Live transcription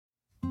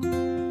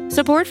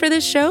Support for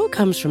this show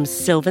comes from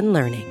Sylvan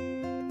Learning.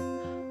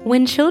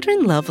 When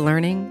children love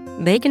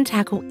learning, they can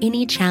tackle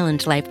any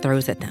challenge life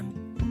throws at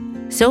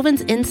them.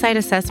 Sylvan's Insight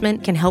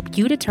Assessment can help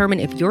you determine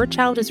if your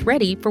child is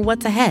ready for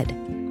what's ahead.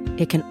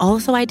 It can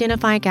also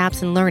identify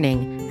gaps in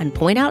learning and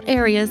point out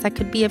areas that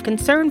could be of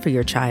concern for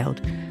your child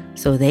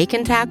so they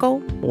can tackle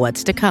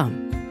what's to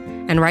come.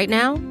 And right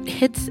now,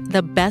 it's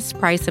the best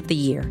price of the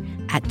year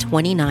at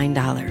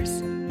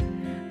 $29.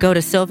 Go to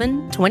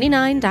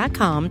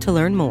sylvan29.com to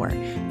learn more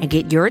and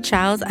get your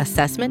child's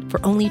assessment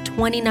for only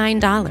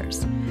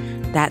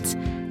 $29. That's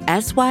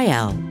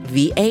SYLVAN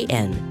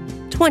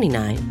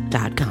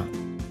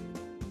 29.com.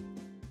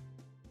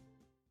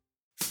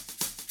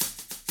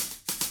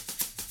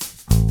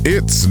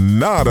 It's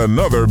not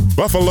another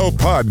Buffalo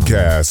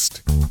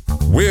podcast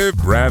with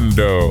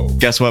Brando.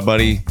 Guess what,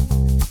 buddy?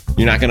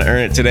 You're not going to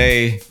earn it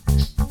today.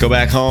 Go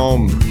back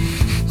home.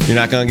 You're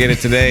not going to get it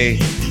today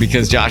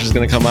because Josh is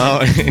going to come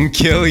out and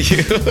kill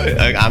you.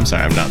 I'm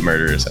sorry. I'm not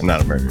murderous. I'm not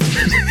a murderer.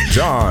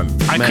 John.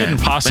 I couldn't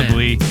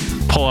possibly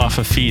pull off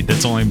a feat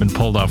that's only been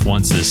pulled off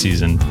once this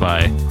season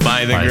by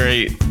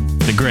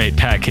the great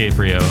Pat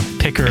Caprio,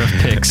 picker of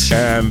picks.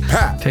 And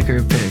Pat. Picker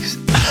of picks.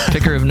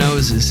 Picker of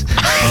noses.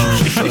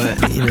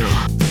 But, you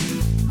know.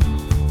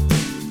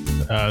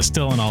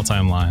 Still an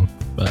all-time line.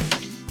 But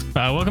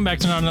welcome back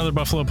to Not Another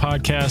Buffalo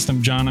Podcast.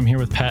 I'm John. I'm here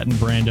with Pat and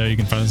Brando. You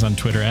can find us on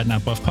Twitter at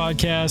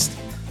NotBuffPodcast.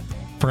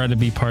 Proud to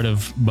be part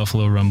of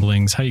Buffalo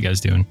Rumblings. How you guys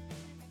doing?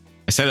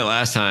 I said it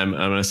last time.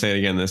 I'm going to say it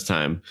again this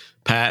time.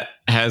 Pat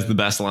has the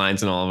best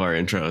lines in all of our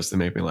intros that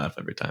make me laugh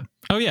every time.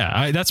 Oh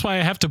yeah, that's why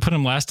I have to put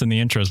him last in the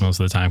intros most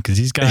of the time because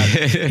he's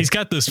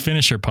got those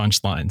finisher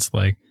punchlines.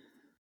 Like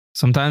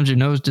sometimes your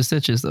nose just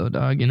itches though,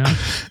 dog. You know.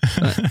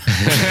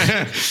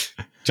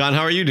 John,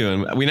 how are you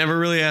doing? We never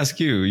really ask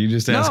you. You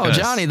just ask us. No,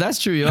 Johnny, that's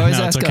true. You always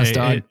ask us,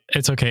 dog.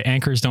 It's okay.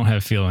 Anchors don't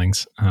have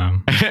feelings.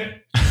 No,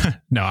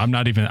 I'm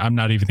not even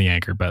the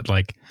anchor, but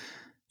like,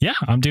 yeah,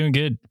 I'm doing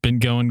good. Been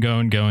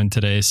going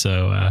today.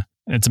 So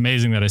it's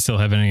amazing that I still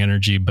have any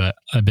energy, but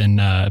I've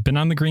been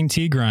on the green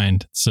tea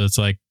grind. So it's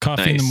like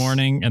coffee in the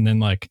morning and then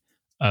like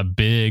a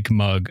big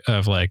mug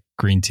of like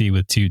green tea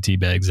with 2 tea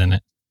bags in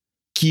it.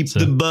 Keep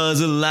the buzz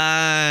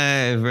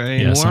alive, right?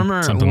 Yeah,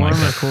 warmer,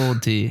 like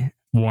cold tea.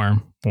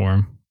 Warm.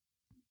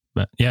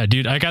 But yeah,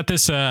 dude, I got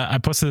this. I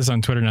posted this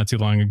on Twitter not too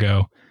long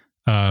ago.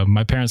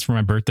 My parents for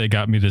my birthday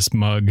got me this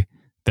mug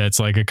that's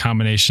like a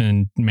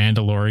combination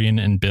Mandalorian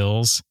and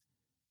Bills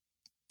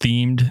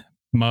themed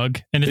mug,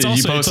 and it's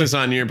also you post this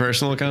on your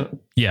personal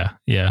account. Yeah.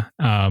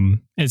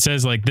 It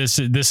says like this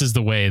is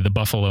the way, the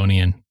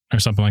Buffalonian or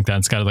something like that.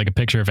 It's got like a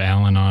picture of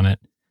Alan on it.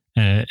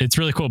 It's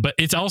really cool, but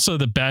it's also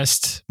the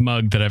best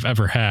mug that I've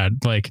ever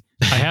had. Like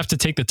I have to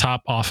take the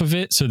top off of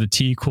it so the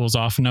tea cools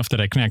off enough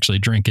that I can actually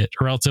drink it,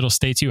 or else it'll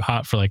stay too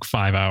hot for like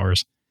 5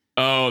 hours.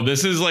 Oh,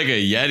 this is like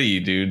a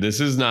Yeti, dude. This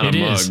is not a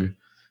mug.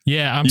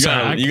 Yeah, I'm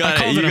sorry. You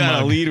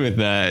gotta lead with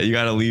that. You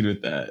gotta lead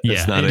with that. Yeah,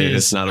 it's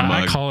not a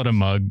mug. I call it a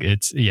mug.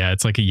 It's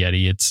like a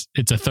Yeti. It's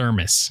a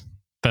thermos.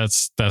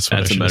 That's a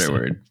better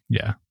word.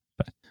 Yeah.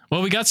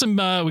 Well, we got some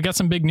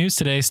big news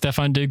today.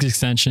 Stefon Diggs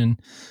extension.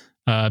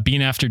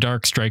 Being After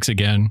Dark strikes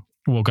again.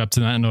 Woke up to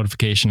that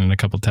notification and a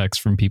couple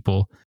texts from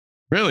people.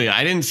 Really?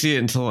 I didn't see it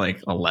until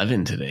like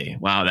 11 today.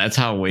 Wow, that's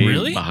how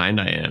behind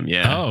I am.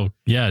 Yeah. Oh,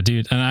 yeah,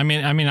 dude. And I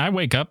mean, I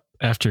wake up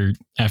after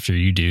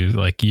you do.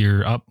 Like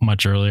you're up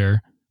much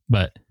earlier.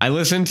 But I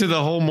listened to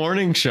the whole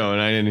morning show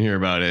and I didn't hear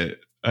about it.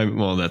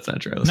 Well, that's not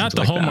true. Not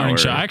the whole morning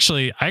show. I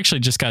actually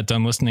just got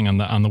done listening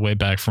on the way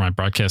back from my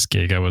broadcast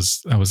gig. I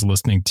was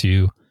listening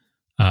to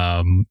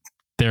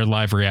their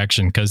live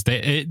reaction because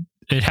it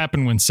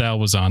happened when Sal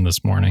was on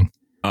this morning.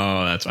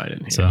 Oh, that's why I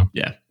didn't hear. So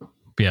yeah,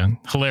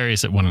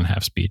 hilarious at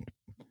 1.5 speed.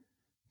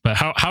 But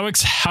how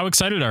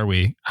excited are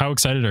we? How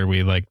excited are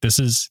we? Like this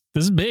is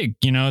big.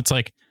 You know, it's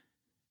like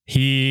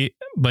the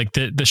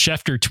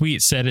Schefter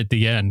tweet said at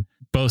the end,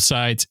 both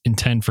sides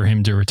intend for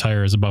him to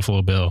retire as a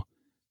Buffalo Bill,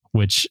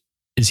 which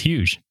is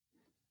huge,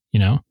 you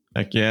know?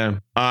 Heck yeah.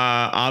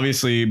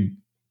 Obviously,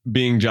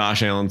 being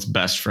Josh Allen's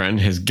best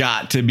friend has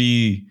got to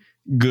be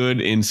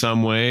good in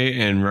some way.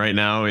 And right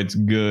now it's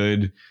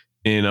good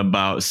in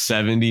about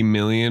 70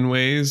 million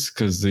ways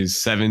because there's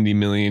 70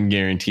 million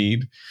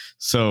guaranteed.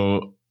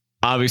 So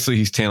obviously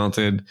he's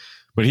talented.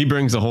 But he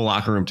brings the whole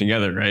locker room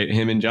together, right?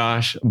 Him and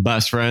Josh,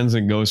 best friends.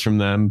 It goes from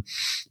them.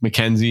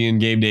 Mackenzie and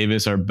Gabe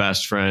Davis are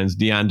best friends.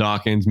 Deion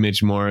Dawkins,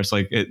 Mitch Morris.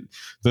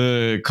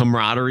 The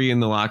camaraderie in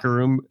the locker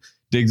room,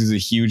 Diggs is a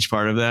huge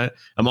part of that.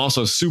 I'm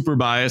also super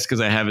biased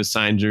because I have his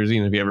signed jersey.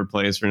 And if he ever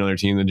plays for another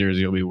team, the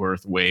jersey will be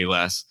worth way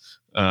less.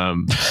 So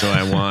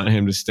I want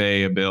him to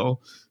stay a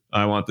Bill.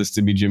 I want this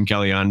to be Jim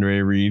Kelly, Andre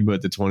Reed,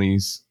 but the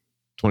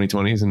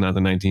 2020s and not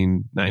the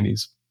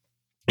 1990s.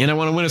 And I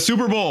want to win a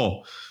Super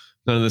Bowl.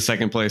 None of the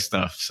second place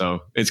stuff.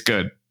 So it's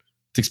good.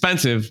 It's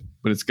expensive,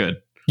 but it's good.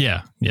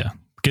 Yeah.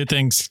 Good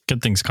things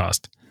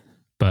cost.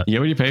 But you get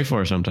what you pay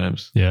for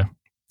sometimes. Yeah.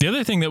 The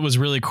other thing that was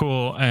really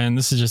cool, and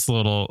this is just a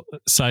little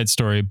side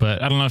story,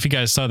 but I don't know if you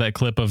guys saw that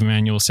clip of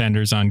Emmanuel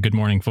Sanders on Good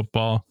Morning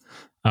Football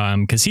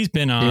Because he's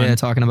been on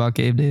talking about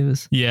Gabe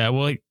Davis. Yeah,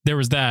 well, there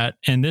was that,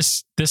 and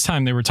this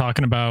time they were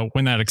talking about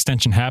when that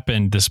extension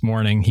happened this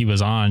morning. He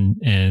was on,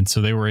 and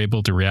so they were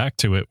able to react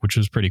to it, which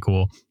was pretty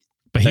cool.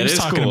 But he was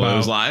talking about it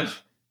was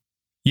live.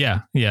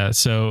 Yeah.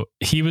 So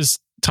he was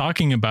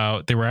talking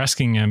about, they were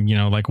asking him,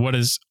 like, what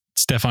does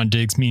Stefon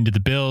Diggs mean to the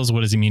Bills?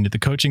 What does he mean to the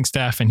coaching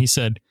staff? And he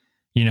said,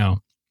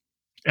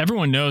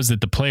 everyone knows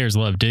that the players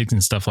love Diggs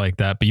and stuff like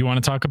that, but you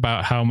want to talk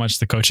about how much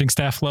the coaching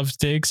staff loves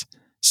Diggs?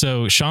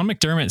 So Sean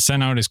McDermott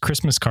sent out his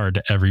Christmas card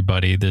to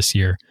everybody this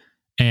year.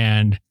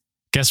 And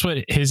guess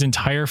what? His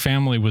entire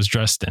family was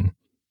dressed in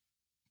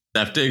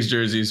Steph Diggs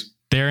jerseys.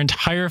 Their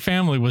entire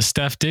family was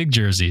Steph Diggs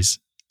jerseys.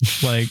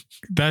 Like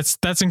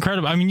that's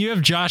incredible. I mean, you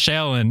have Josh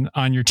Allen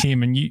on your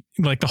team and you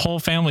like the whole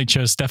family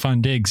chose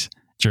Stefon Diggs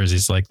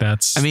jerseys. Like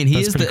that's, I mean, he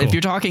is cool. If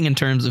you're talking in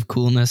terms of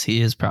coolness, he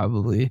is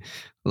probably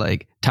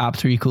like top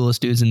 3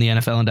 coolest dudes in the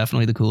NFL and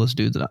definitely the coolest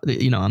dudes, on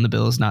the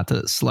Bills, not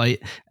to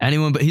slight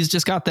anyone, but he's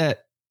just got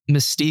that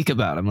mystique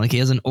about him. Like he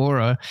has an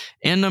aura.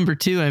 And number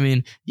 2, I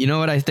mean, you know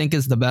what I think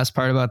is the best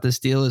part about this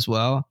deal as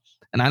well?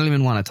 And I don't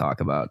even want to talk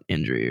about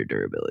injury or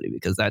durability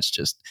because that's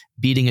just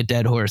beating a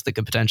dead horse that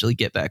could potentially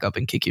get back up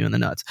and kick you in the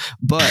nuts.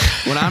 But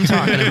what I'm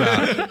talking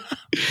about,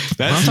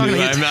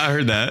 I've not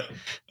heard that.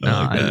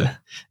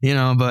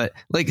 But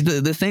like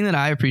the thing that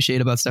I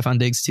appreciate about Stefon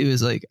Diggs too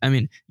is like, I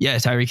mean, yeah,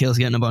 Tyreek Hill's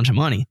getting a bunch of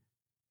money.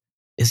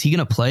 Is he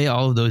going to play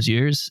all of those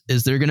years?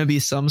 Is there going to be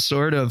some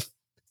sort of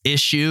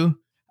issue?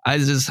 I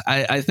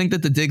think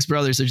that the Diggs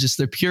brothers are just,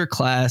 they're pure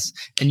class.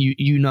 And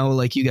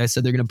like you guys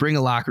said, they're going to bring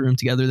a locker room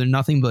together. They're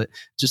nothing but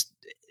just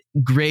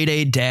grade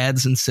A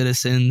dads and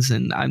citizens.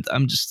 And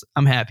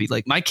I'm happy.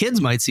 Like my kids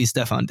might see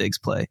Stefon Diggs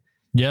play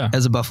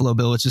as a Buffalo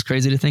Bill, which is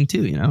crazy to think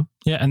too,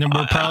 Yeah. And then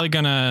we're probably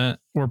going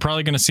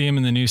to see him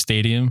in the new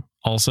stadium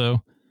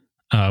also,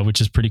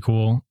 which is pretty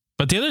cool.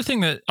 But the other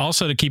thing that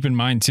also to keep in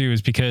mind too,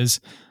 is because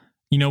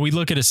we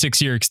look at a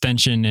 6-year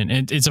extension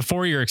and it's a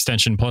 4-year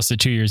extension plus the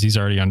 2 years he's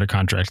already under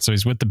contract. So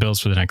he's with the Bills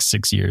for the next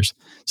 6 years.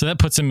 So that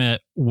puts him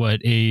at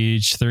what,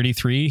 age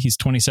 33? He's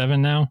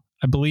 27 now,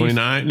 I believe.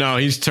 29? No,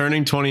 he's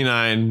turning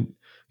 29.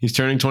 He's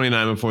turning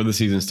 29 before the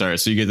season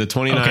starts. So you get the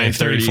 29,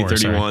 30, 31,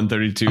 sorry.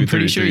 32, I'm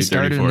pretty 33, sure he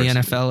started 34. in the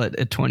NFL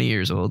at 20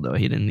 years old, though.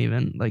 He didn't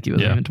even, he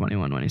wasn't even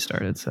 21 when he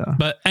started. So,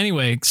 but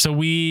anyway, so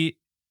we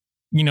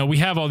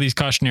have all these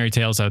cautionary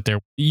tales out there.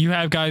 You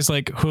have guys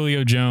like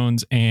Julio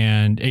Jones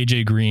and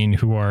AJ Green,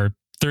 who are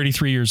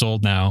 33 years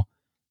old now,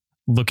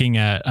 looking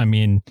at,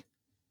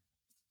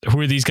 who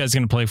are these guys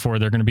going to play for?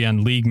 They're going to be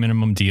on league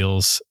minimum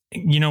deals.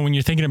 When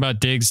you're thinking about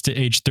Diggs to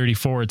age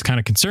 34, it's kind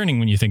of concerning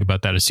when you think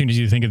about that as soon as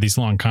you think of these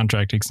long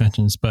contract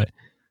extensions. But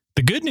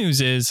the good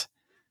news is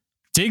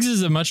Diggs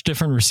is a much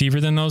different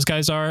receiver than those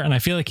guys are. And I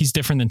feel like he's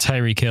different than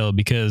Tyreek Hill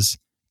because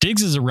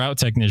Diggs is a route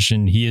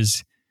technician. He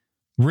is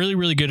really,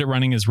 really good at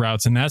running his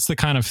routes. And that's the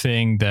kind of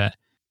thing that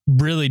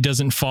really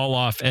doesn't fall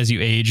off as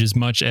you age as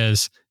much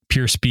as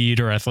pure speed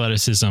or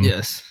athleticism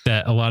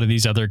that a lot of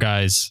these other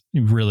guys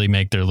really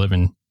make their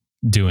living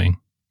doing.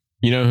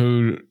 You know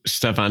who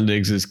Stefon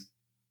Diggs'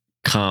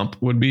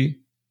 comp would be?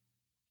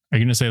 Are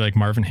you going to say like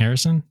Marvin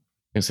Harrison? I'm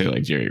going to say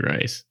like Jerry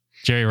Rice.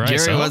 Jerry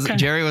Rice.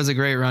 Jerry was a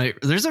great runner.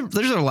 There's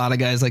a lot of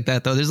guys like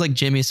that though. There's like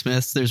Jimmy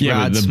Smith. There's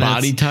Rod the Smiths.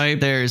 Body type.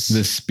 There's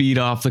the speed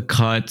off the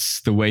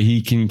cuts, the way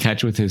he can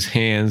catch with his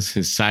hands,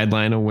 his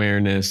sideline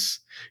awareness.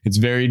 It's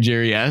very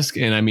Jerry-esque,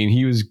 and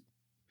he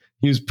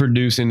was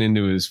producing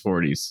into his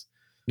 40s.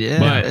 Yeah,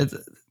 but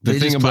they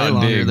thing just play about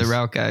longer. Diggs, the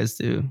route guys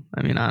too.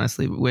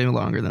 Honestly, way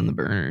longer than the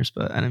burners.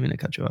 But I didn't mean to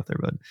cut you off there,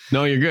 bud.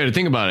 No, you're good.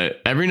 Think about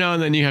it. Every now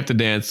and then you have to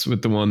dance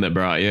with the one that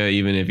brought you,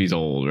 even if he's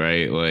old,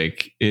 right?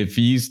 Like if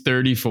he's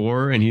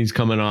 34 and he's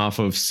coming off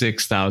of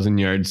 6,000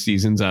 yard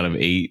seasons out of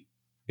 8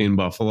 in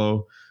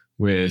Buffalo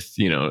with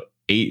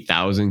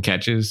 8,000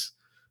 catches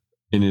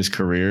in his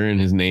career and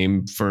his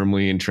name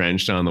firmly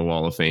entrenched on the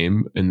Wall of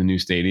Fame in the new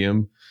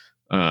stadium,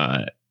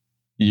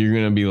 you're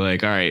gonna be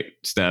like, all right,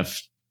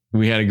 Steph,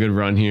 we had a good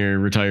run here,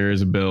 retire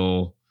as a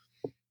Bill,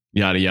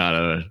 yada,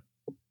 yada.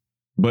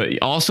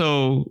 But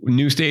also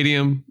new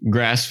stadium,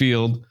 grass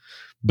field,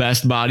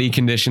 best body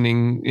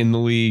conditioning in the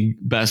league,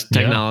 best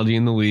technology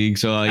in the league.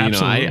 So,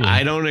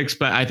 I don't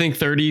expect, I think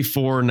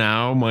 34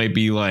 now might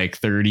be like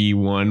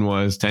 31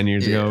 was 10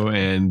 years ago,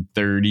 and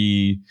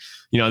 30,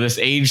 this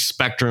age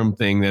spectrum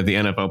thing that the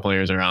NFL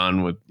players are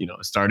on with,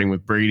 starting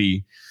with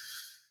Brady,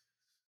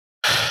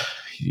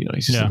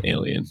 he's just an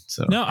alien.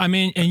 So, no,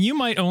 and you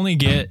might only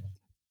get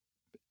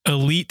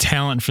elite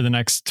talent for the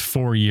next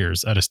 4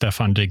 years out of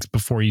Stefon Diggs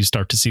before you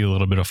start to see a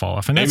little bit of fall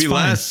off, and that's maybe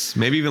fine. Less,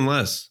 maybe even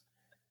less.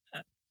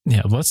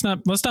 Yeah, let's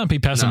not be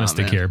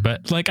pessimistic here,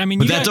 but but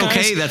that's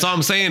okay. That's all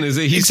I'm saying is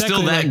that he's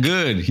still that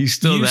good. He's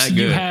still that good.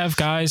 You have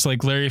guys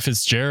like Larry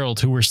Fitzgerald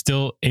who were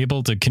still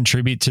able to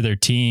contribute to their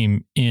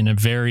team in a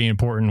very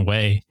important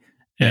way,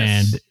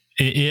 and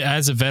it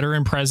as a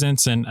veteran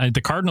presence. And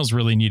the Cardinals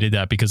really needed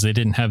that because they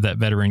didn't have that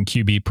veteran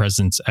QB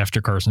presence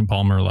after Carson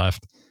Palmer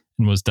left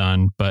and was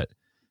done. But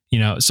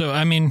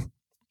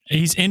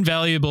he's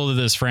invaluable to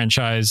this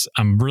franchise.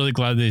 I'm really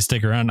glad that they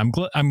stick around.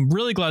 I'm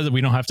really glad that we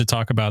don't have to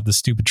talk about the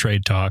stupid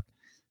trade talk.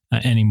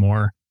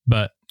 anymore.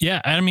 But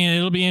yeah, I mean,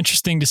 it'll be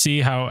interesting to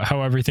see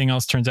how everything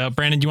else turns out.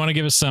 Brandon, do you want to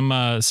give us some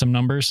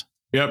numbers?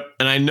 Yep.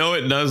 And I know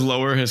it does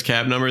lower his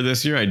cap number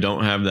this year. I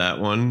don't have that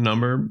one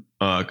number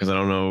because I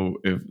don't know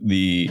if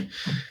the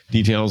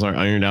details are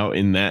ironed out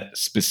in that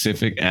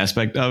specific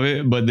aspect of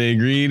it. But they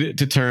agreed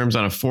to terms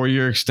on a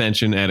 4-year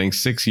extension, adding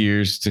 6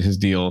 years to his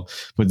deal.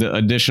 But the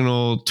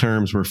additional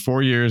terms were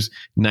 4 years,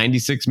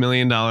 $96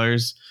 million,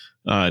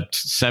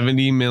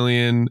 $70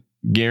 million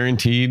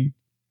guaranteed,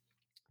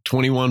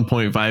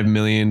 $21.5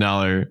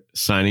 million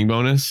signing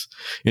bonus.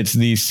 It's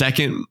the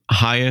second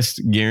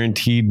highest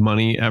guaranteed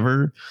money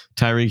ever.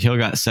 Tyreek Hill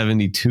got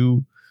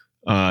 72.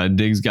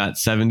 Diggs got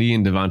 70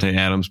 and Devontae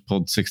Adams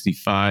pulled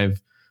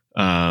 65.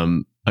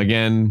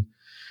 Again,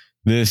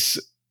 this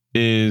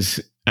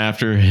is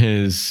after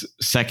his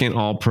second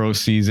all-pro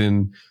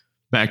season,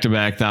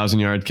 back-to-back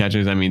 1,000-yard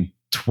catches. I mean,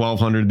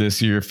 1,200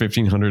 this year,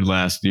 1,500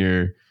 last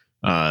year.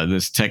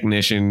 This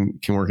technician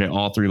can work at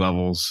all three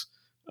levels.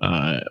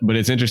 But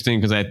it's interesting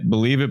because I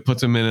believe it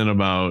puts him in at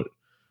about,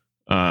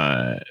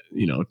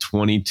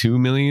 22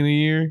 million a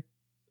year.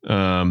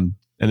 And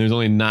there's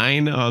only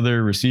 9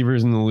 other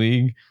receivers in the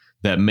league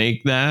that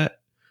make that.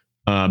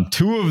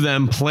 2 of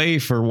them play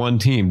for one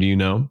team. Do you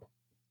know?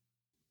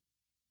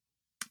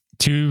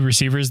 2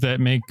 receivers that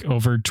make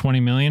over 20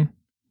 million.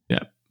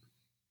 Yeah.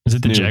 Is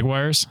it the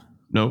Jaguars?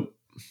 Nope.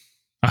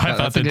 I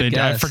thought that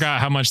I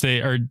forgot how much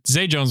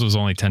Zay Jones was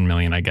only 10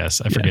 million, I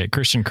guess. I forget.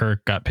 Christian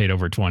Kirk got paid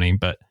over 20,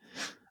 but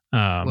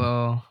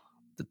oh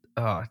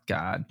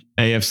God.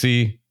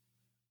 AFC.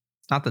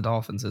 It's not the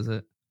Dolphins, is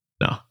it?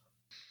 No.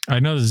 I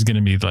know this is going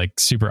to be like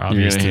super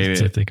obvious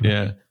to think about.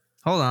 Yeah.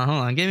 Hold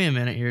on. Give me a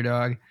minute here,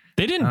 dog.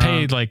 They didn't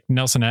pay like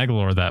Nelson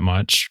Aguilar that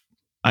much.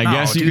 I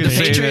guess you could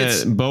say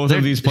that both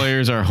of these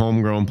players are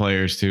homegrown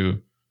players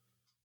too.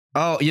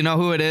 Oh, you know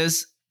who it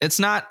is? It's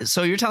not.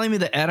 So you're telling me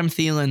that Adam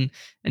Thielen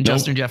and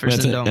Justin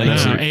Jefferson don't make it?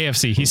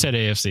 AFC. He said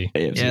AFC.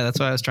 Yeah, that's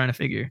what I was trying to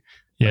figure.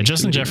 Yeah,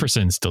 Justin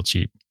Jefferson's still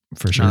cheap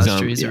for sure. No, that's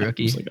true. He's a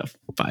rookie. It's like a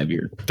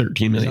 5-year,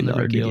 $13 million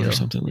deal or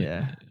something.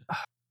 Yeah.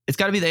 It's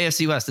got to be the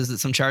AFC West. Is it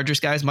some Chargers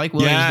guys? Mike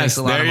Williams makes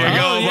a lot of money. There you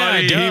go,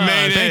 buddy. He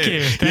made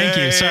it. Thank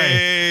you.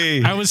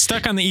 Sorry. I was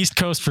stuck on the East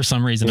Coast for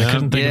some reason. I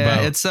couldn't think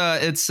about it.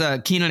 It's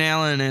Keenan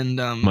Allen and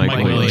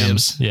Mike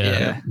Williams.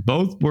 Yeah.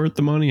 Both worth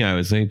the money, I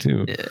would say,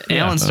 too.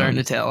 Yeah. Allen's starting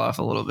to tail off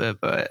a little bit,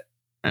 but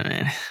I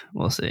mean,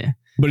 we'll see.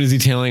 But is he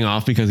tailing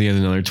off because he has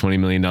another $20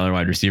 million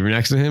wide receiver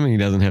next to him and he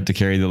doesn't have to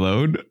carry the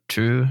load?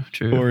 True.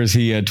 Or is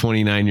he a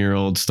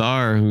 29-year-old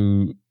star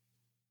who...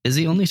 Is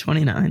he only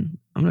 29?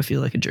 I'm going to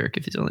feel like a jerk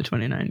if he's only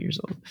 29 years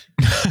old.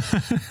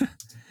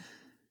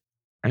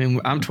 I mean,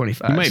 I'm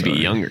 25. He might be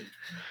younger.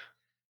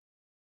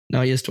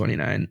 No, he is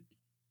 29.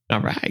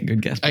 All right.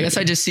 Good guess. I guess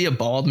I just see a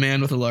bald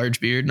man with a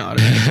large beard and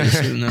automatically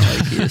assume that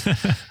he is.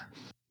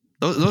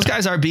 Those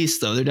guys are beasts,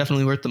 though. They're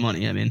definitely worth the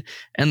money. I mean,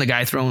 and the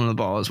guy throwing the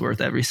ball is worth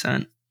every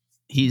cent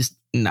he's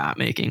not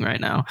making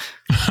right now.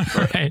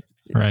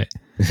 Right.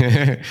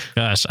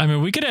 Gosh, I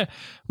mean, we could have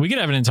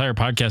an entire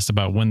podcast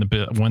about when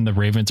the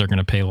Ravens are going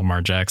to pay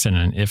Lamar Jackson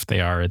and if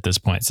they are at this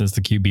point, since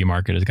the QB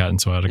market has gotten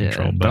so out of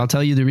control. But I'll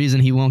tell you the reason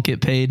he won't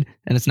get paid,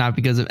 and it's not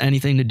because of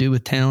anything to do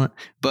with talent.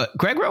 But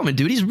Greg Roman,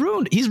 dude, he's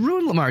ruined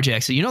Lamar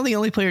Jackson. You know, the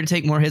only player to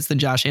take more hits than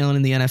Josh Allen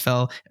in the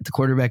NFL at the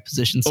quarterback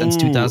position since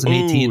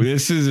 2018.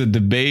 This is a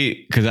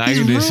debate because I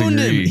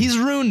disagree. He's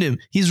ruined him.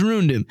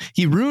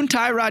 He ruined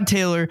Tyrod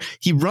Taylor.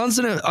 He runs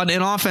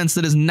an offense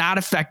that is not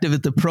effective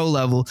at the pro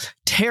level.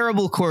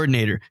 Terrible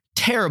coordinator.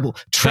 Terrible.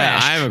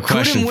 Trash. I have a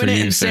question. Couldn't win for it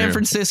you, in San sir.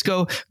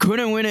 Francisco.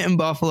 Couldn't win it in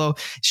Buffalo.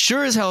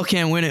 Sure as hell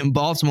can't win it in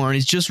Baltimore. And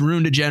he's just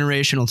ruined a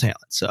generational talent.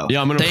 So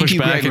yeah, I'm going to push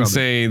back and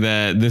say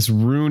that this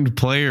ruined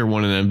player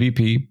won an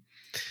MVP.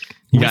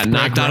 He got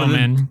knocked out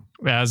of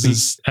as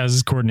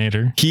his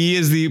coordinator. He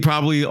is the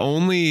probably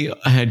only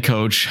head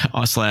coach /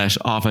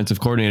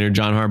 offensive coordinator,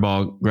 John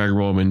Harbaugh, Greg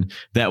Roman,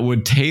 that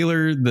would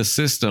tailor the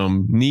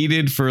system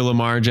needed for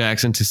Lamar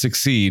Jackson to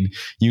succeed.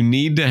 You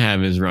need to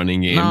have his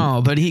running game.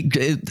 No, but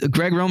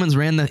Greg Roman's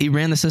ran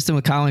the system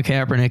with Colin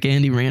Kaepernick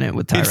and he ran it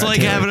with Tyrod It's like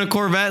Taylor. having a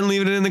Corvette and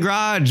leaving it in the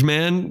garage,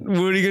 man. What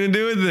are you going to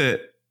do with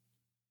it?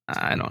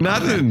 I don't know.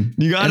 Nothing.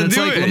 You got to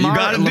do it.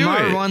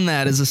 Lamar won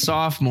that as a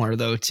sophomore,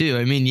 though, too.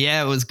 I mean,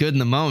 yeah, it was good in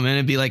the moment.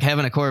 It'd be like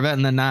having a Corvette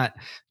and then not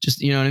just,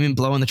 you know what I mean,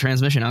 blowing the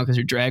transmission out because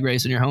you're drag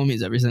racing your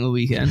homies every single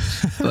weekend.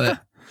 But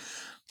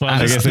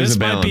I guess there's a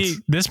balance.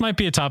 This might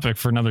be a topic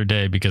for another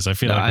day because I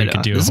feel like we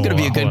could do this is going to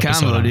be a good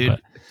combo,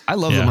 dude. I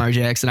love Lamar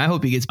Jackson. I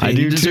hope he gets paid. I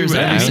do too.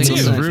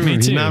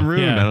 He's not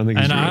ruined. I don't think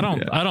he's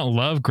ruined. I don't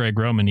love Greg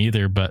Roman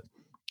either, but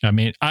I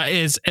mean,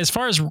 as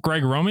far as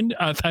Greg Roman,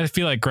 I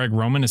feel like Greg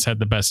Roman has had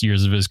the best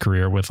years of his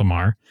career with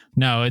Lamar.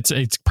 Now, it's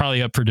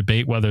probably up for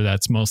debate whether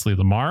that's mostly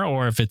Lamar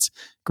or if it's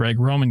Greg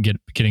Roman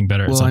getting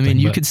better. Well, I mean,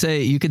 you could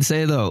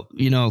say though,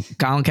 you know,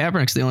 Colin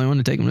Kaepernick's the only one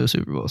to take him to a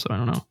Super Bowl, so I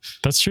don't know.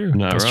 That's true.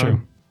 That's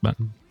true. But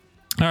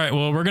all right,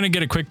 well, we're going to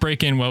get a quick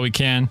break in while we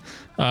can.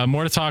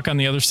 More to talk on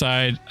the other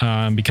side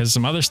because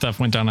some other stuff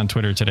went down on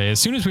Twitter today. As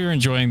soon as we were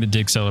enjoying the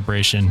Dig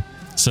celebration,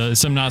 so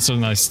some not so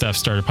nice stuff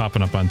started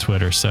popping up on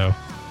Twitter. So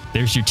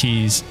there's your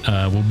tease.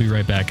 We'll be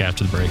right back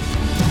after the break.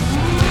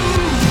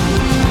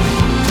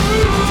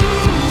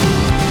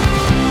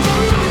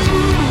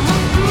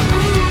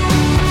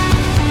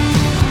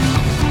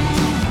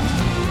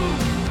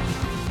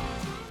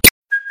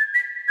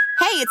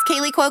 Hey, it's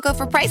Kaylee Cuoco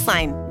for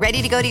Priceline.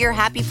 Ready to go to your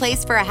happy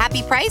place for a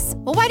happy price?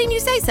 Well, why didn't you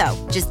say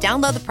so? Just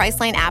download the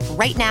Priceline app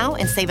right now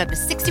and save up to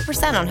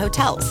 60% on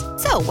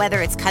hotels. So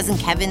whether it's Cousin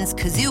Kevin's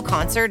Kazoo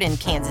Concert in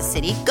Kansas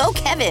City, go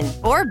Kevin,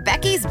 or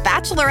Becky's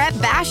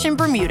Bachelorette Bash in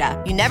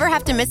Bermuda, you never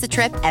have to miss a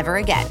trip ever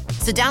again.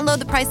 So download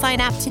the Priceline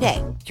app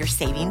today. Your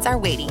savings are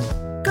waiting.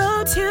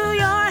 Go to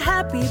your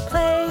happy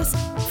place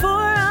for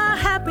a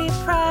happy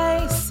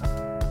price.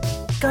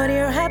 Go to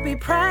your happy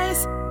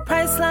price,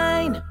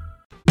 Priceline.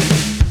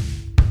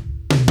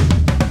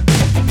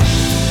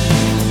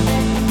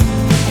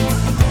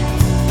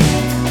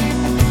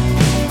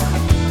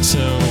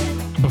 So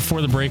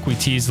before the break, we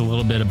teased a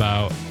little bit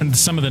about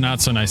some of the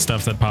not so nice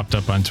stuff that popped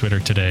up on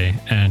Twitter today.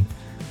 And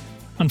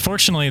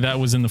unfortunately, that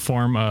was in the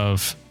form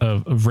of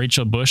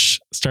Rachel Bush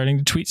starting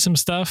to tweet some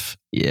stuff.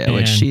 Yeah,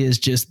 which she is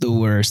just the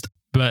worst.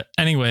 But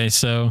anyway,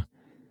 so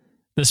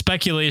the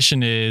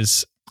speculation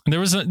is there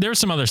was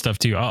some other stuff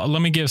too.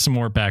 Let me give some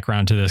more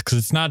background to this because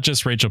it's not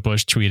just Rachel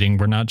Bush tweeting.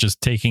 We're not just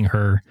taking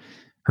her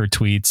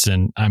tweets.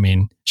 And I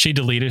mean, she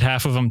deleted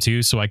half of them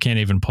too. So I can't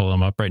even pull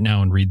them up right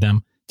now and read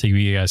them to give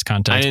you guys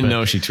context. I didn't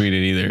know she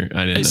tweeted either.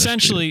 I didn't.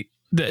 Essentially,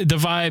 the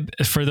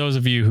vibe for those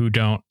of you who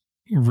don't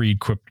read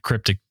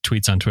cryptic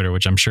tweets on Twitter,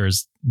 which I'm sure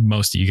is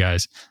most of you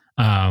guys,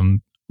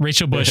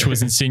 Rachel Bush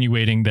was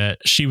insinuating that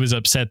she was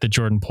upset that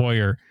Jordan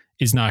Poyer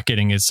is not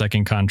getting his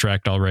second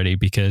contract already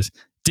because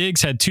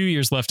Diggs had 2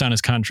 years left on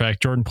his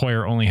contract. Jordan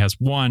Poyer only has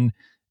 1.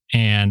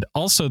 And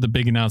also the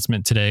big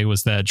announcement today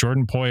was that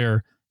Jordan Poyer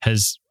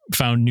has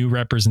found new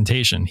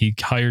representation. He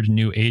hired a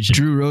new agent.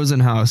 Drew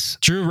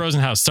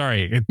Rosenhaus.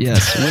 Sorry.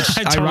 Yes.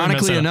 Which totally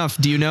ironically enough,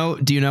 do you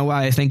know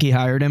why I think he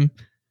hired him?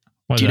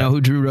 Do you know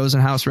who Drew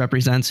Rosenhaus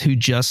represents, who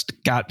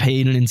just got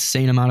paid an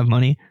insane amount of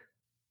money?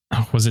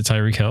 Was it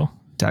Tyreek Hill?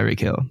 Tyreek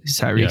Hill. He's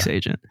Tyreek's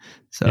agent.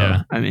 So,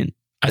 I mean,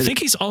 I think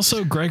he's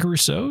also Greg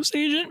Rousseau's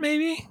agent,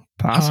 maybe?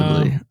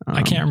 Possibly.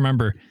 I can't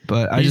remember.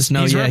 But I just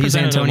know, he's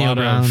Antonio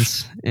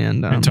Brown's.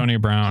 And Antonio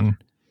Brown.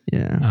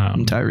 Yeah,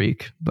 and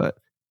Tyreek.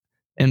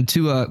 And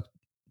to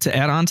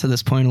add on to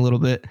this point a little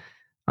bit,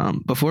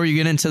 before you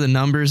get into the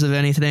numbers of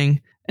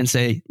anything and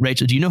say,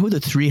 Rachel, do you know who the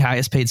 3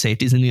 highest paid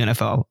safeties in the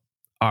NFL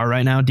are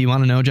right now? Do you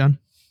want to know, John?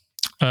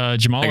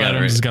 Jamal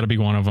Adams has got to be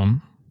one of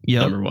them.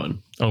 Yep. Number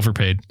 1.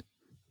 Overpaid.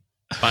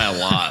 By a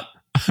lot.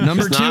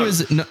 Number 2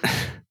 is...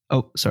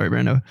 Oh, sorry,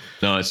 Brando.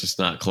 No, it's just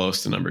not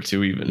close to number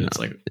 2 even. No. It's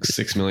like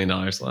 $6 million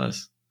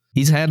less.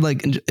 He's had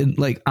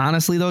like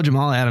honestly though,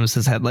 Jamal Adams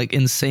has had like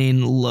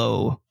insane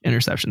low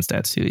interception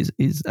stats too.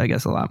 He's I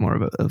guess a lot more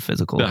of a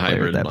physical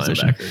player at that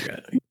position.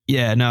 Guy.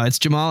 Yeah, no, it's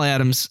Jamal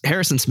Adams,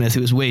 Harrison Smith,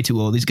 who is way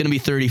too old. He's going to be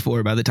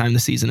 34 by the time the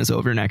season is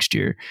over next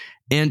year,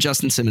 and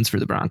Justin Simmons for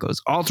the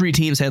Broncos. All 3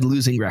 teams had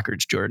losing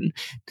records, Jordan.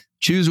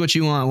 Choose what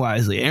you want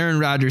wisely. Aaron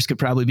Rodgers could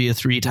probably be a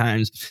 3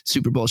 times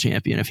Super Bowl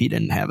champion if he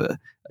didn't have a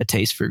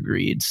taste for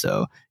greed.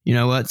 So, you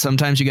know what?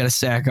 Sometimes you got to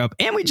stack up.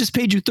 And we just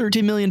paid you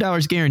 $13 million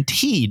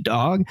guaranteed,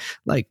 dog.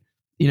 Like,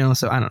 you know,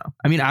 so I don't know.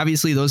 I mean,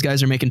 obviously, those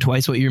guys are making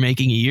twice what you're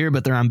making a year,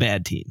 but they're on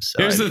bad teams.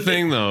 So here's the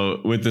thing, though,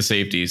 with the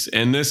safeties.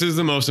 And this is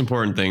the most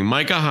important thing.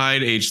 Micah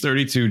Hyde, age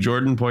 32.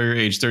 Jordan Poyer,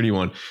 age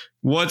 31.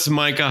 What's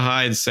Micah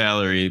Hyde's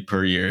salary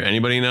per year?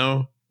 Anybody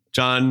know?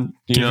 John,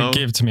 you know?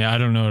 Give it to me. I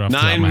don't know it off the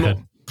top of my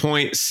head.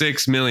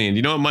 $9.6 million.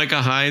 You know what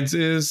Micah Hyde's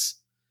is?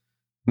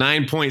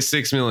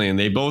 $9.6 million.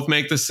 They both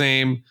make the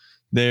same.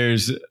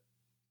 There's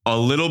a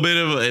little bit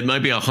of, it might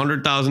be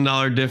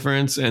 $100,000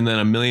 difference and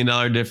then $1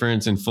 million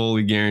difference in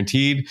fully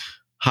guaranteed.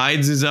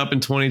 Hyde's is up in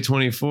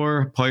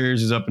 2024.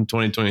 Poyer's is up in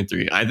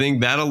 2023. I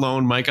think that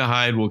alone, Micah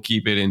Hyde will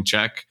keep it in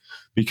check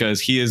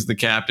because he is the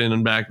captain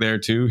and back there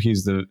too.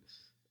 He's the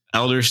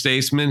elder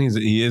statesman.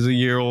 He is a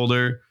year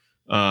older.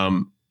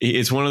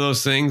 It's one of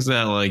those things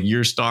that like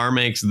your star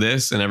makes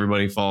this and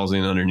everybody falls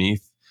in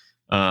underneath.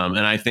 And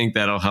I think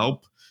that'll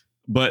help.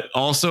 But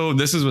also,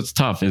 this is what's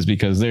tough is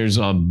because there's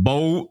a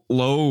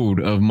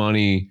boatload of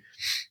money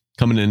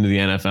coming into the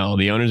NFL.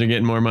 The owners are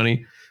getting more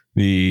money.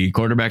 The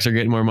quarterbacks are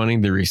getting more money.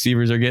 The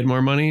receivers are getting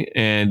more money.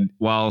 And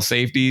while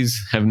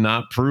safeties have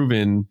not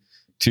proven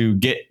to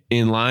get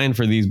in line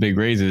for these big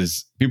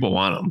raises, people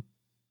want them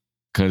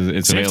because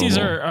it's safeties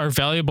available. are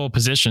valuable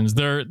positions.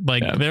 They're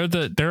like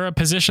they're a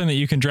position that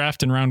you can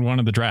draft in round 1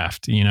 of the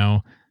draft. You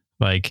know,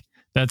 like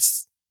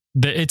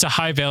it's a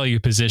high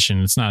value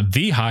position. It's not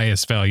the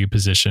highest value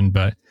position,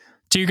 but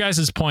to your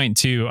guys' point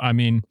too, I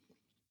mean,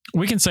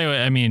 we can say,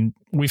 I mean,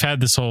 we've had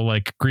this whole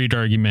like greed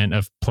argument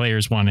of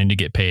players wanting to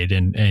get paid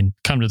and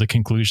come to the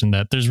conclusion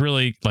that there's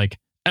really like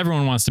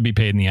everyone wants to be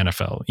paid in the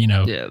NFL, you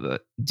know? Yeah,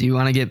 but do you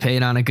want to get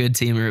paid on a good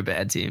team or a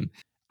bad team?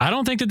 I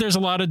don't think that there's a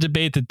lot of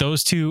debate that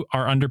those two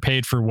are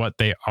underpaid for what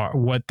they are,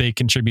 what they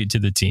contribute to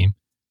the team.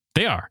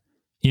 They are,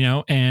 you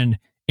know, and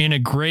in a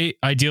great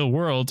ideal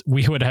world,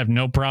 we would have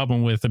no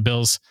problem with the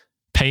Bills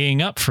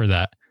paying up for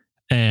that.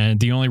 And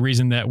the only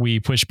reason that we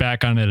push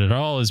back on it at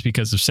all is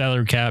because of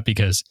salary cap,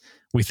 because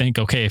we think,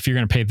 okay, if you're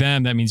going to pay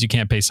them, that means you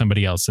can't pay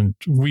somebody else. And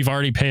we've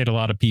already paid a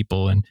lot of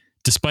people. And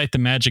despite the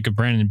magic of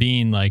Brandon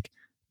Beane, like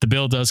the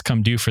bill does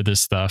come due for this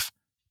stuff.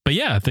 But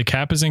yeah, the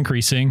cap is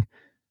increasing.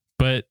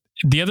 But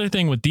the other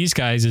thing with these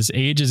guys is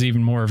age is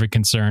even more of a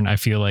concern, I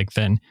feel like,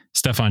 than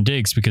Stephon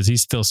Diggs, because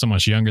he's still so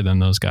much younger than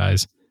those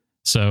guys.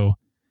 So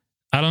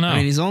I don't know. I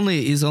mean, he's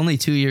only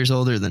 2 years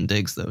older than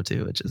Diggs though,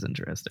 too, which is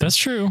interesting. That's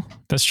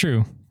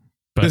true.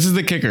 But this is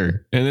the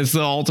kicker, and it's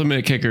the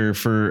ultimate kicker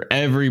for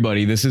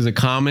everybody. This is a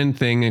common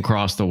thing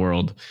across the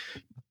world.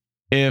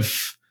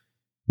 If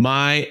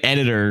my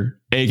editor,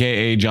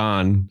 aka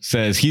John,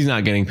 says he's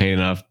not getting paid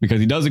enough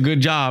because he does a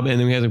good job and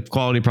then he has a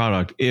quality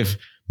product. If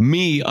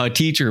me, a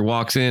teacher,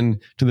 walks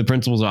in to the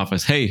principal's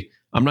office, hey,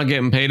 I'm not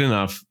getting paid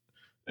enough.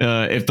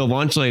 If the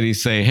lunch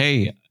ladies say,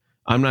 hey,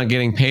 I'm not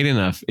getting paid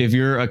enough. If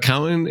your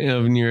accountant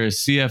and your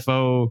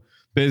CFO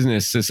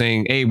business is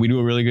saying, hey, we do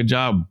a really good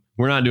job,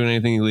 we're not doing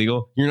anything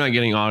illegal, you're not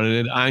getting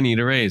audited, I need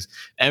a raise.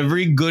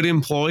 Every good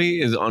employee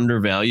is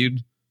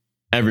undervalued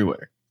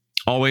everywhere.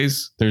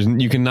 Always.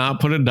 You cannot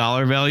put a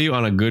dollar value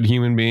on a good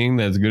human being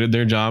that's good at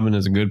their job and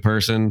is a good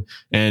person.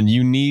 And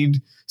you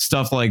need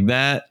stuff like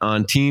that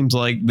on teams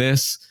like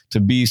this to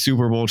be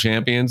Super Bowl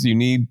champions. You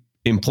need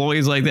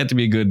employees like that to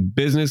be a good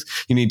business.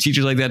 You need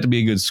teachers like that to be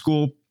a good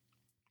school.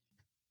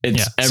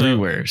 It's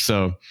everywhere.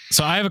 So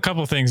I have a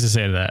couple of things to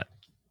say to that.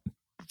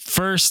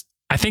 First,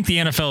 I think the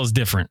NFL is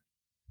different.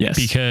 Yes.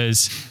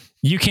 Because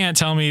you can't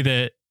tell me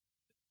that,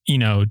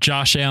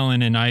 Josh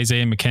Allen and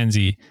Isaiah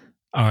McKenzie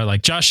are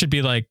like, Josh should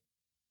be like,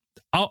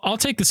 I'll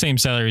take the same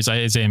salary as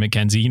Isaiah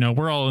McKenzie.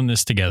 We're all in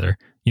this together.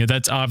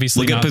 That's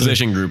obviously look at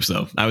position groups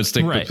though. I would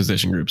stick with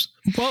position groups.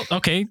 Well,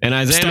 okay. And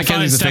Isaiah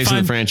McKenzie's the face of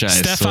the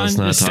franchise.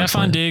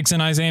 Stephon Diggs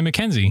and Isaiah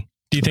McKenzie.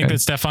 Do you think that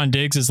Stephon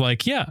Diggs is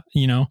like,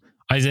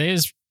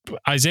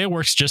 Isaiah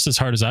works just as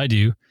hard as I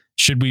do.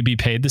 Should we be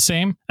paid the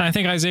same? And I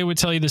think Isaiah would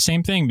tell you the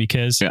same thing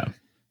because,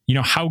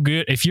 how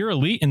good, if you're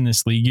elite in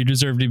this league, you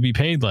deserve to be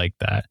paid like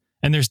that.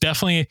 And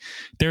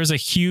there's a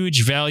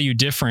huge value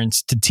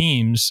difference to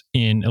teams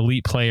in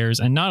elite players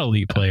and not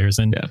elite players.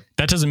 And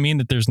that doesn't mean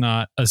that there's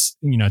not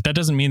that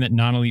doesn't mean that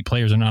non-elite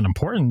players are not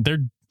important. They're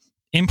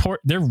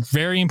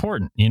very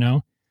important,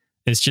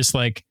 It's just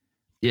like,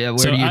 where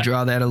do you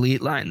draw that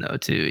elite line though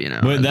too,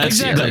 But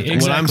that's exactly.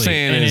 What I'm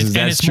saying is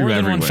that's it's more true than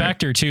everywhere. one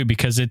factor too,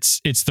 because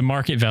it's the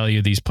market value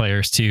of these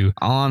players too.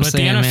 All I'm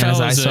saying, man,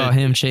 is I saw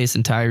him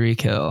chasing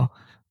Tyreek Hill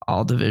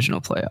all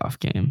divisional playoff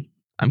game.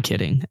 I'm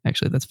kidding.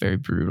 Actually, that's very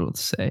brutal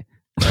to say.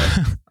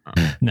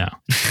 But, no,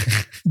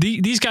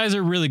 these guys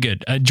are really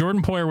good.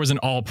 Jordan Poyer was an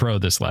All-Pro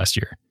this last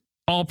year.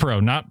 All-Pro,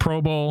 not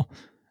Pro Bowl.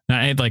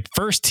 Not like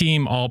first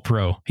team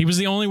All-Pro. He was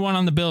the only one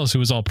on the Bills who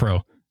was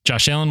All-Pro.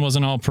 Josh Allen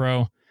wasn't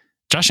All-Pro.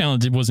 Josh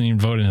Allen wasn't even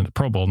voted in the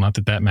Pro Bowl. Not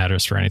that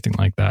matters for anything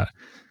like that.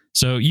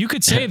 So you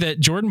could say that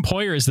Jordan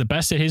Poyer is the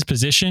best at his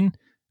position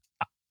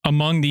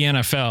among the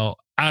NFL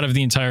out of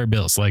the entire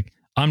Bills. Like,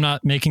 I'm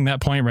not making that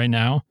point right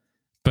now,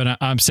 but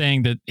I'm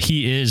saying that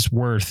he is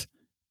worth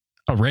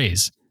a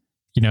raise.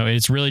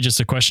 It's really just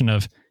a question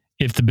of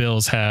if the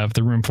Bills have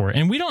the room for it.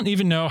 And we don't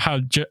even know how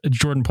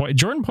Jordan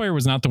Poyer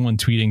was not the one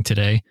tweeting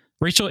today.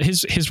 Rachel,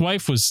 his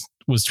wife was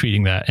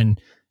tweeting that. And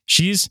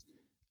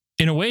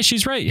in a way,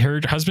 she's right.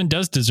 Her husband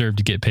does deserve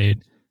to get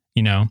paid.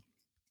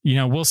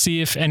 We'll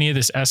see if any of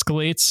this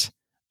escalates.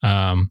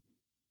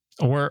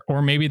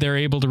 Or maybe they're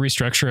able to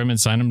restructure him and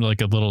sign him to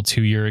like a little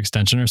 2-year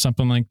extension or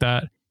something like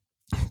that.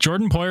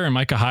 Jordan Poyer and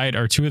Micah Hyde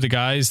are two of the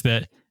guys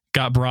that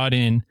got brought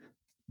in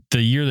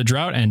the year the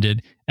drought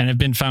ended and have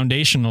been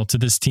foundational to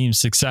this team's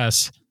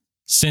success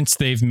since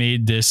they've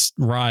made this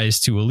rise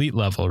to elite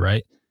level,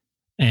 right?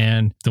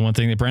 And the one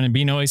thing that Brandon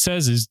Beane always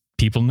says is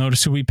people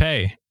notice who we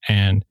pay.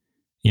 And,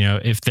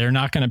 if they're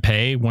not going to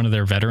pay one of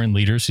their veteran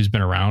leaders who's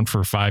been around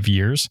for 5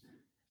 years,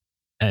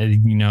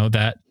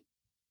 that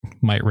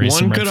might raise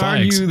some red flags. One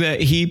could argue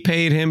that he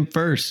paid him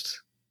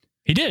first.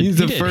 He did. He's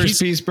the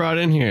first piece brought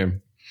in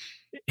here.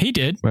 He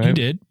did. Right? He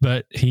did.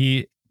 But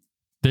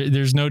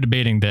there's no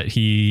debating that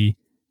he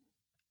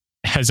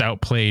has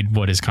outplayed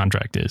what his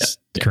contract is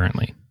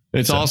currently.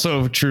 It's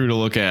also true to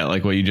look at,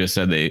 like what you just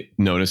said, they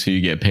notice who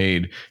you get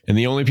paid. And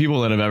the only people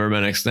that have ever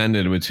been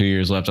extended with 2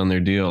 years left on their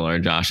deal are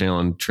Josh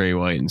Allen, Trey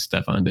White, and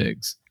Stephon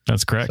Diggs.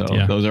 That's correct.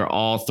 So those are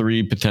all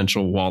three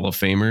potential Wall of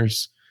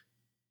Famers,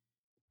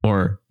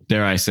 or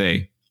dare I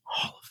say,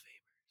 Hall of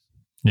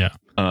Famers.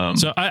 Yeah.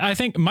 So I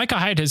think Micah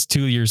Hyde has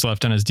 2 years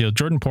left on his deal.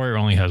 Jordan Poyer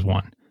only has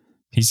 1.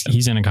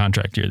 He's in a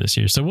contract year this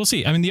year. So we'll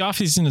see. I mean, the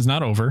offseason is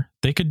not over.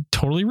 They could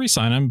totally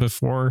re-sign him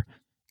before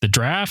the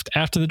draft,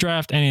 after the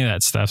draft, any of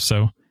that stuff.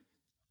 So,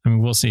 I mean,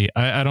 we'll see.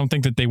 I don't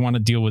think that they want to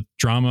deal with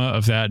drama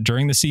of that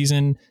during the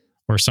season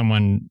or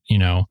someone,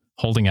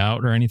 holding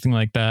out or anything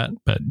like that.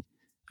 But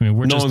I mean,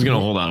 no one's going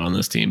to hold out on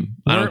this team.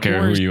 I don't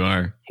care who you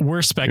are.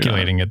 We're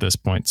speculating at this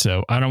point.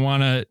 So I don't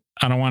want to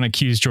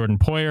accuse Jordan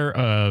Poyer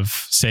of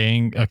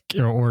saying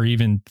or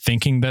even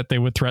thinking that they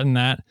would threaten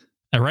that.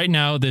 Right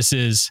now, this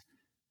is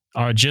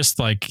are just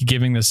like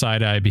giving the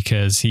side eye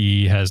because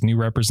he has new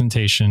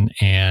representation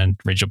and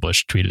Rachel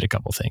Bush tweeted a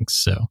couple things.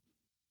 So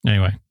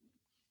anyway.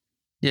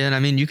 Yeah, and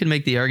I mean, you can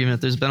make the argument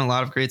there's been a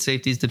lot of great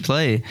safeties to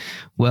play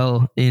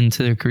well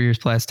into their careers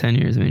past 10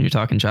 years. I mean, you're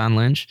talking John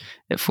Lynch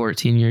at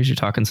 14 years. You're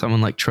talking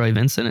someone like Troy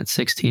Vincent at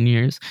 16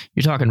 years.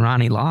 You're talking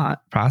Ronnie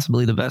Lott,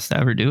 possibly the best to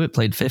ever do it,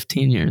 played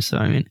 15 years. So,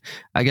 I mean,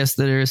 I guess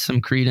there is some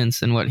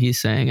credence in what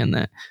he's saying and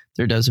that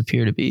there does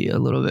appear to be a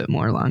little bit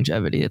more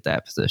longevity at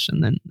that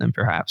position than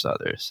perhaps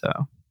others. So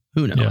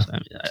who knows? Yeah. I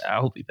mean, I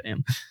hope we pay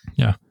him.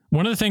 Yeah.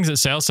 One of the things that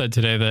Sal said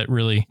today that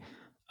really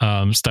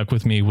stuck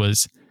with me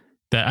was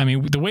that, I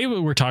mean, the way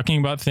we're talking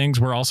about things,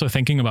 we're also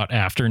thinking about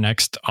after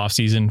next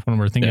offseason when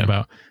we're thinking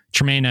about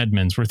Tremaine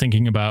Edmonds. We're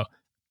thinking about,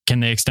 can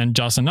they extend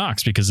Dawson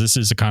Knox? Because this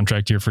is a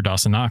contract year for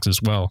Dawson Knox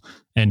as well.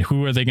 And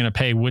who are they going to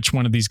pay? Which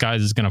one of these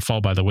guys is going to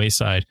fall by the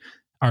wayside?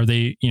 Are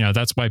they,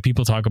 that's why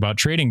people talk about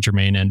trading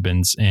Tremaine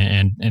Edmonds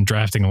and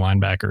drafting a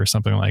linebacker or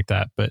something like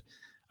that. But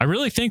I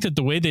really think that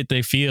the way that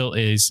they feel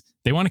is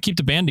they want to keep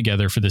the band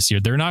together for this year.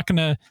 They're not going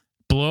to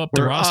blow up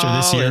the roster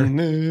this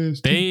year.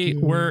 They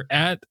were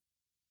at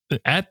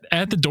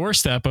the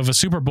doorstep of a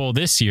Super Bowl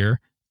this year.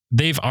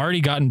 They've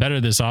already gotten better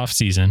this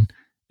offseason,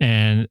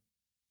 and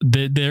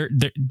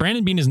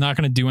Brandon Beane is not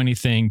going to do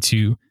anything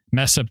to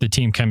mess up the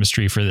team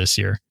chemistry for this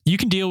year. You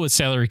can deal with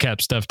salary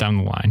cap stuff down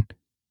the line,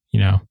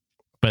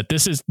 but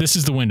this is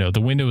the window. The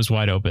window is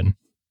wide open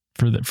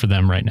for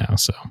them right now.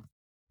 So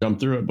jump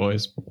through it,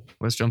 boys.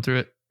 Let's jump through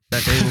it.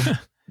 That table,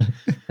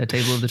 that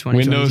table of the 2022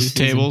 Windows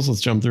season. tables.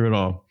 Let's jump through it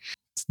all.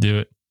 Let's do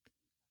it.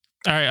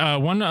 All right.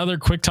 One other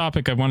quick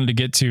topic I wanted to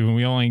get to, and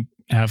we only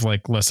have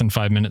like less than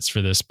 5 minutes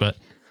for this, but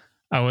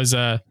I was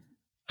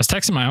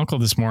texting my uncle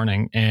this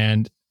morning,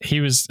 and he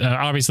was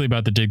obviously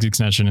about the Diggs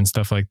extension and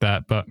stuff like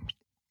that, but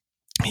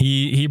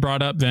he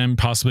brought up them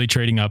possibly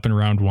trading up in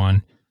round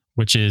one,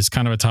 which is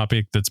kind of a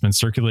topic that's been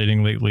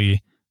circulating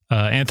lately.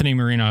 Anthony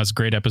Marino has a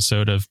great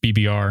episode of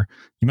BBR.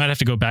 You might have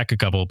to go back a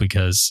couple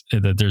because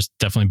there's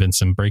definitely been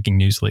some breaking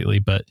news lately,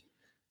 but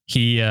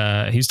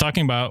he's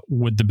talking about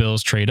would the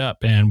Bills trade up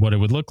and what it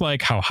would look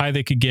like, how high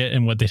they could get,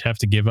 and what they'd have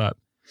to give up.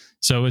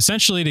 So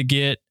essentially to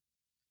get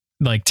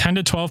like 10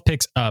 to 12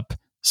 picks up,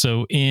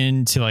 so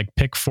into like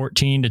pick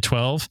 14 to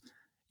 12,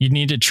 you'd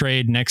need to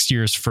trade next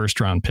year's first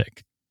round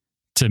pick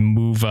to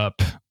move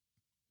up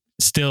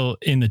still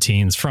in the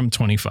teens from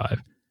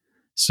 25.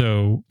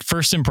 So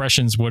first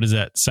impressions, what does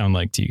that sound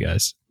like to you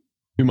guys?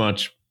 Too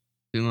much.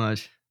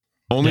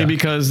 Only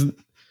because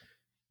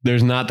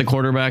there's not the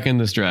quarterback in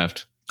this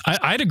draft.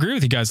 I'd agree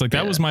with you guys. Like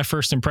that was my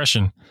first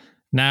impression.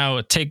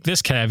 Now take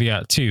this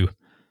caveat too.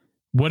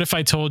 What if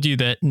I told you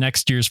that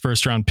next year's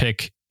first round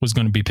pick was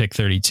going to be pick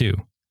 32?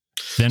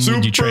 Then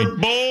would you trade?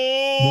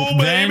 Bowl,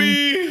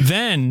 baby.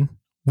 Then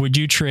would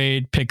you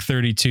trade pick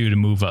 32 to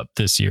move up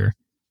this year?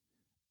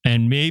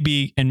 And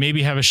maybe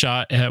have a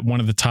shot at one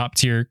of the top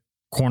tier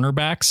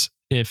cornerbacks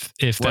if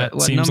that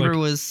what seems number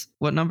like...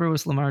 what number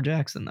was Lamar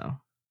Jackson though?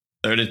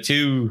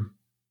 32.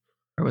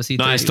 Or was he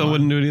 31? No, I still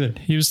wouldn't do it either.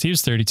 He was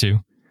 32.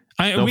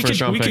 We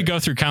could go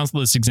through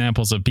countless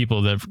examples of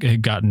people that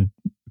have gotten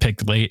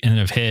picked late and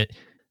have hit.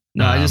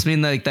 No, I just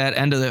mean like that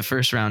end of that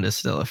first round is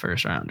still a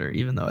first rounder,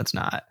 even though it's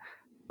not.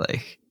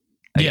 Like,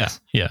 I guess.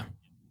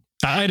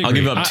 I'll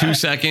give up 2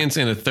 seconds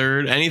and a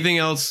third. Anything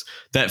else,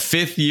 that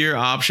 5th year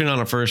option on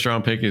a first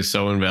round pick is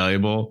so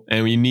invaluable,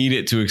 and we need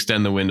it to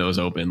extend the windows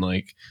open.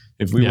 Like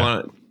if we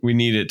want, we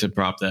need it to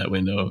prop that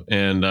window.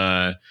 And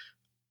I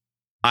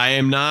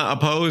am not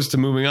opposed to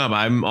moving up.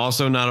 I'm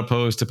also not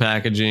opposed to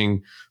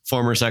packaging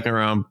former second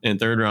round and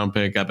third round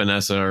pick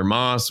Epinesa or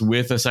Moss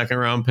with a second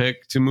round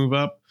pick to move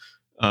up.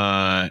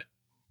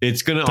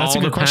 It's going to all depend on... That's a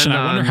good question.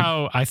 I wonder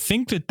how... I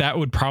think that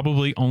would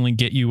probably only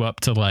get you up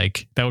to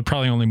like... That would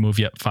probably only move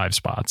you up 5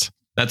 spots.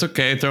 That's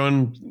okay.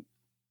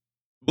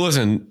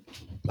 Listen,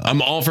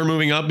 I'm all for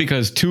moving up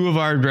because 2 of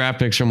our draft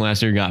picks from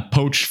last year got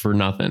poached for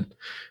nothing.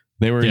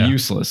 They were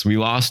useless. We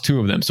lost 2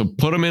 of them. So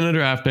put them in a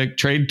draft pick,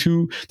 trade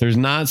 2. There's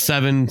not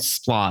 7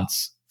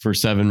 slots for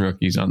 7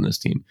 rookies on this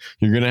team.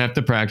 You're going to have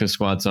to practice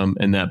squad some,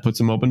 and that puts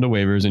them open to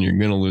waivers, and you're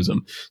going to lose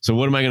them. So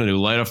what am I going to do?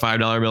 Light a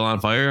 $5 bill on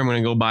fire? I'm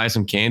going to go buy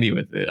some candy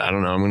with it. I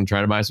don't know. I'm going to try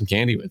to buy some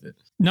candy with it.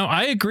 No,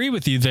 I agree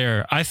with you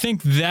there. I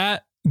think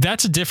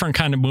that's a different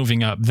kind of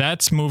moving up.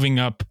 That's moving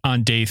up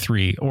on day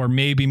 3, or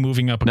maybe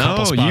moving up a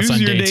couple spots on day 2.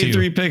 Use your day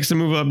 3 picks to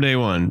move up day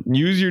 1.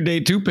 Use your day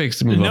 2 picks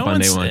to move up on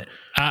day 1.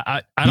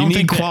 I don't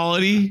think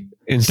quality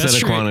instead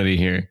of quantity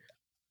here.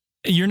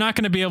 You're not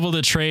going to be able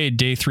to trade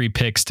day 3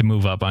 picks to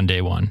move up on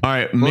day 1. All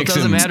right. Well, it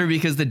doesn't matter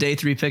because the day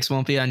 3 picks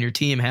won't be on your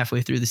team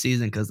halfway through the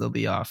season because they'll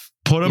be off.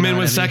 Put them in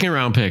with second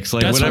round picks.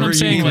 Like that's whatever what I'm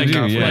saying. You need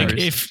to do. Like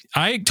if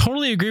I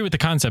totally agree with the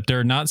concept, there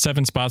are not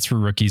 7 spots for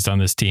rookies on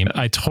this team.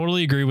 I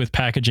totally agree with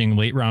packaging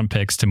late round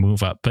picks to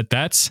move up, but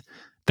that's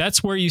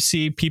where you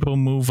see people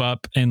move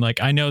up. And like,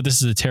 I know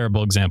this is a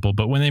terrible example,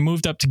 but when they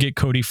moved up to get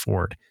Cody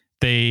Ford,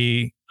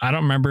 I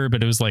don't remember,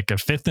 but it was like a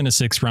 5th and a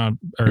 6th round,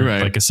 or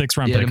like a 6th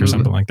round pick or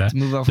something like that.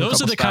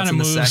 Those are the kind of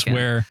moves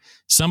where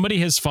somebody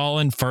has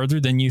fallen further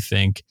than you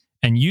think,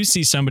 and you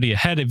see somebody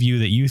ahead of you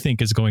that you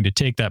think is going to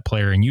take that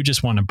player, and you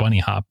just want to bunny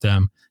hop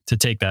them to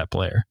take that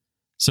player.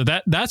 So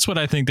that's what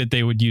I think that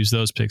they would use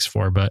those picks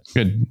for. But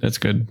good. That's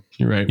good.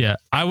 You're right. Yeah,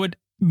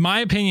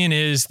 my opinion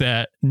is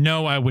that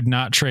no, I would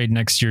not trade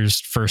next year's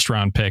first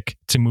round pick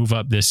to move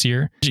up this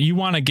year. You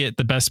want to get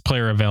the best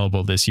player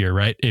available this year,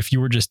 right? If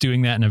you were just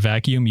doing that in a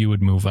vacuum, you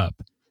would move up,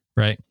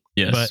 right?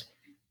 Yes. But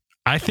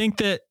I think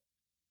that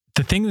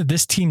the thing that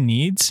this team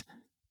needs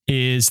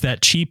is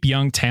that cheap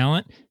young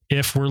talent.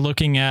 If we're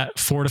looking at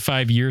 4 to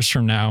 5 years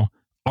from now,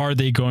 are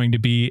they going to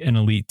be an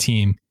elite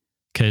team?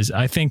 Because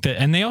I think that,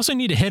 and they also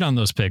need to hit on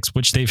those picks,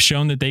 which they've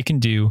shown that they can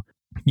do.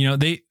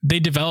 They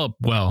develop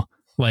well.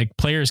 Like,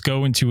 players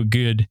go into a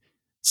good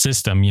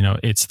system.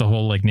 It's the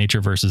whole like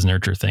nature versus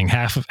nurture thing.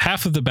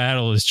 Half of the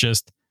battle is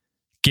just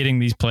getting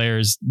these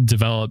players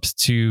developed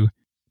to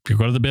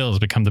go to the Bills,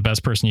 become the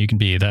best person you can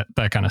be,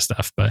 that kind of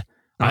stuff. But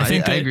I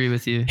think I agree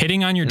with you.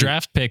 Hitting on your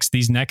draft picks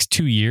these next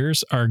 2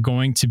 years are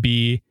going to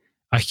be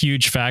a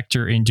huge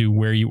factor into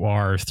where you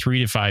are 3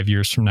 to 5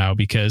 years from now,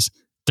 because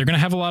they're going to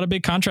have a lot of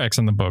big contracts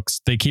on the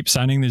books. They keep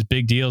signing these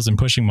big deals and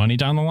pushing money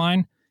down the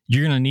line.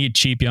 You're going to need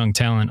cheap young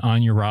talent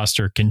on your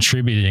roster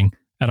contributing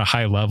at a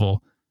high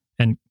level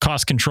and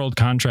cost controlled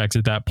contracts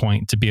at that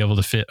point to be able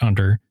to fit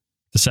under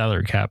the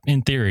salary cap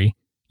in theory,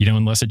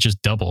 unless it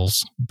just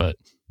doubles. But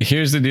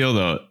here's the deal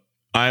though.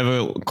 I have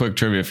a quick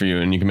trivia for you,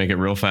 and you can make it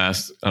real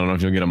fast. I don't know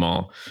if you'll get them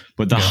all,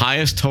 but the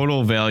highest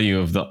total value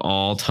of the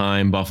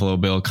all-time Buffalo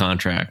Bill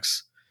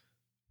contracts,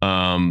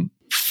 5.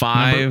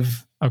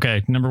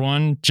 Number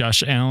 1,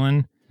 Josh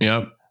Allen.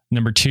 Yep.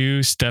 Number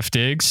 2, Steph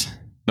Diggs.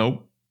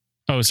 Nope.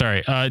 Oh,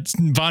 sorry. It's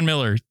Von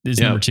Miller is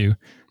number 2.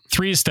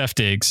 3 is Steph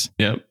Diggs.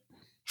 Yep.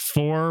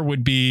 4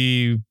 would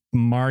be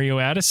Mario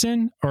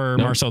Addison or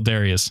Marcel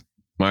Darius.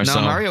 No,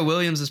 Mario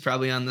Williams is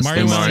probably on this.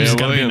 Mario Williams is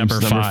going to be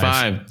number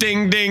 5.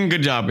 Ding, ding.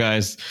 Good job,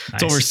 guys.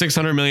 Nice. It's over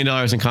 $600 million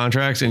in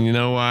contracts. And you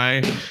know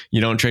why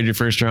you don't trade your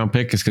first round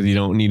pick? Is because you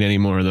don't need any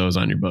more of those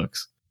on your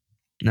books.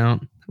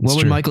 No. What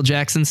would Michael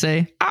Jackson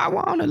say? I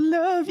want to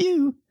love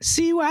you.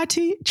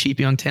 CYT. Cheap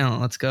young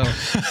talent. Let's go.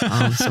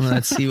 Some of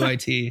that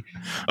CYT.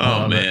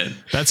 Oh, man.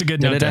 That's a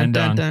good note to end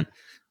on.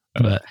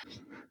 But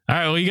all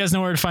right. Well, you guys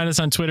know where to find us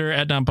on Twitter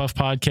at @NotBuff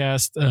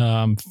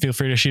Podcast. Feel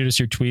free to shoot us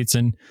your tweets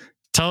and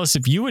tell us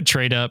if you would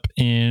trade up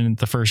in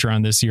the first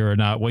round this year or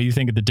not. What do you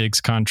think of the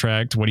Diggs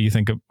contract? What do you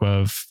think of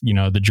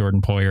the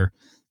Jordan Poyer?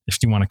 If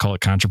you want to call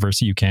it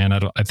controversy, you can.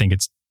 I think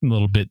it's a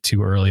little bit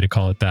too early to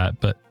call it that.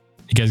 But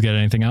you guys got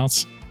anything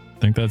else? I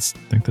think that's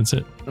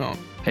it. Oh.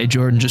 Hey,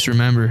 Jordan, just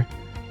remember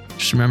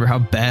how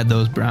bad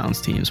those Browns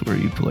teams were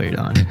you played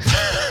on.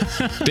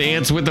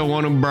 Dance with the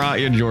one who brought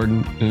you,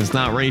 Jordan. And it's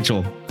not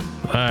Rachel.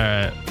 All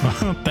right.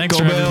 Well, thanks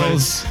for everybody.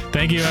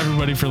 Thank you,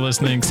 everybody, for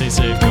listening. Stay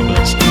safe. Go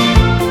Bills.